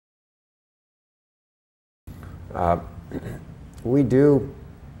Uh, we do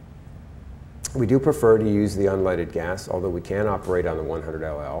prefer to use the unleaded gas, although we can operate on the 100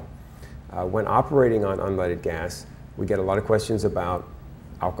 LL. When operating on unleaded gas, we get a lot of questions about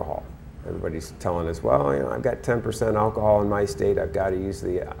alcohol. Everybody's telling us, well, you know, I've got 10% alcohol in my state, I've got to use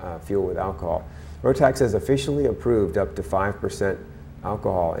the fuel with alcohol. Rotax has officially approved up to 5%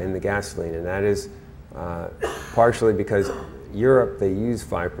 alcohol in the gasoline, and that is partially because Europe, they use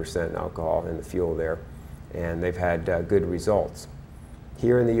 5% alcohol in the fuel there, and they've had good results.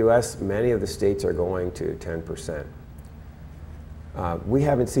 Here in the US, many of the states are going to 10%. We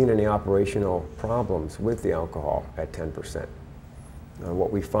haven't seen any operational problems with the alcohol at 10%.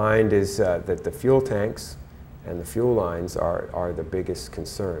 What we find is that the fuel tanks and the fuel lines are the biggest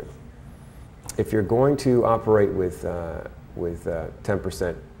concern. If you're going to operate with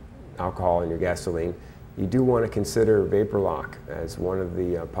 10% alcohol in your gasoline, you do want to consider vapor lock as one of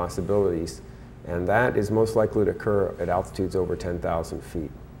the possibilities, and that is most likely to occur at altitudes over 10,000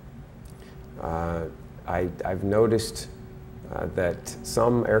 feet. I've noticed that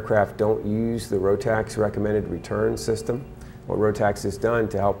some aircraft don't use the Rotax recommended return system. What Rotax has done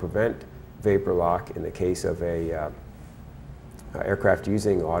to help prevent vapor lock in the case of a aircraft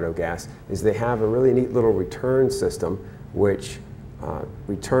using auto gas is they have a really neat little return system which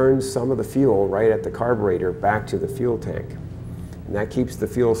returns some of the fuel right at the carburetor back to the fuel tank. And that keeps the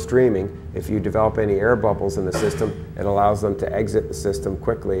fuel streaming. If you develop any air bubbles in the system, it allows them to exit the system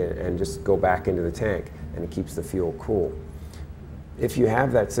quickly and just go back into the tank, and it keeps the fuel cool. If you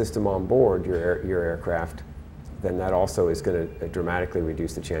have that system on board your aircraft, then that also is going to dramatically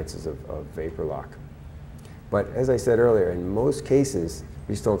reduce the chances of vapor lock. But as I said earlier, in most cases,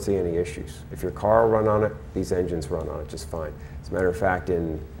 we just don't see any issues. If your car will run on it, these engines run on it just fine. As a matter of fact,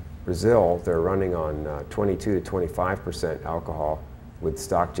 in Brazil, they're running on 22 to 25% alcohol with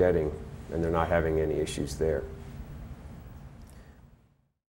stock jetting, and they're not having any issues there.